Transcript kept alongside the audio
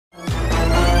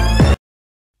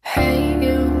Hey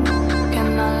you,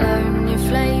 can I learn your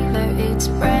flavor? It's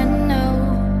brand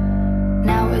new.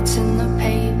 Now it's in the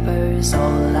papers,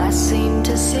 all I seem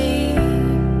to see.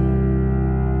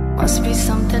 Must be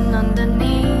something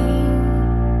underneath.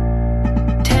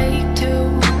 Take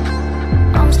two,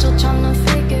 I'm still trying to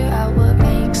figure out what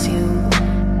makes you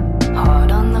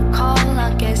hard on the call.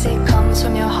 I guess it comes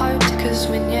from your heart, cause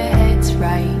when your head's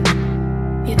right,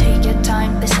 you take your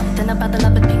time. There's something about the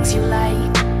love of things you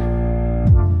like.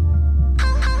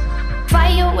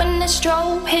 Fire when the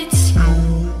strobe hits you.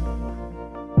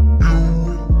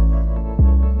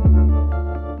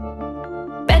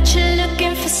 Bet you're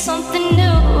looking for something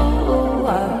new.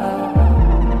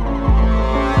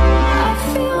 I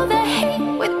feel the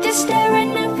hate with you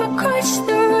staring up across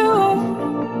the room.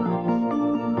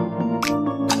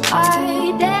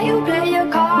 I dare you play your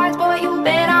cards, boy, you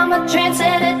bet I'm a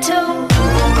trendsetter too.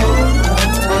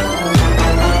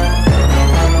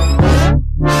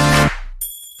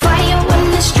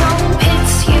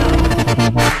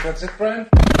 That's it, Brian?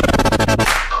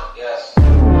 Yes.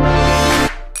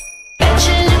 Bet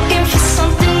you're looking for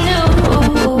something new.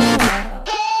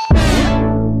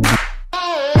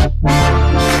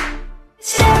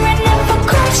 Staring up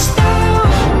across the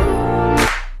room.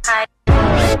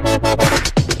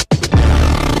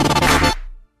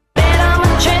 Bet I'm a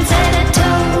trendsetter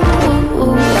too.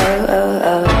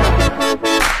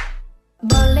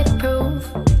 Bulletproof,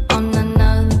 on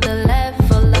another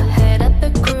level, ahead of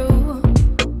the crew.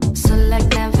 Select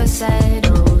never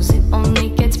settles, it only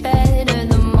gets better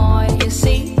the more you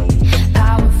see.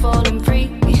 Powerful and free,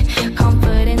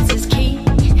 confidence is key.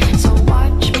 So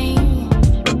watch me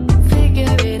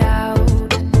figure it out.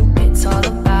 It's all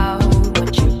about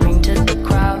what you bring to the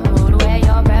crowd, where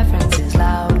your reference is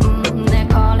loud. They're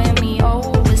calling me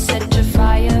over, set your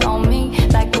fire on me,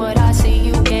 like what I see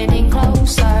you getting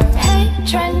closer. Hey,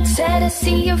 trendsetter,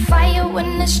 see your fire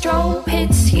when the strobe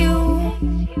hits you.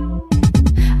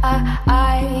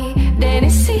 I didn't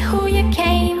see who you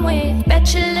came with.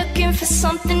 Bet you're looking for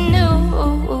something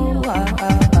new.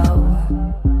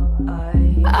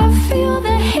 I feel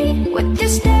the hate with you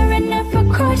staring up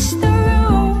across the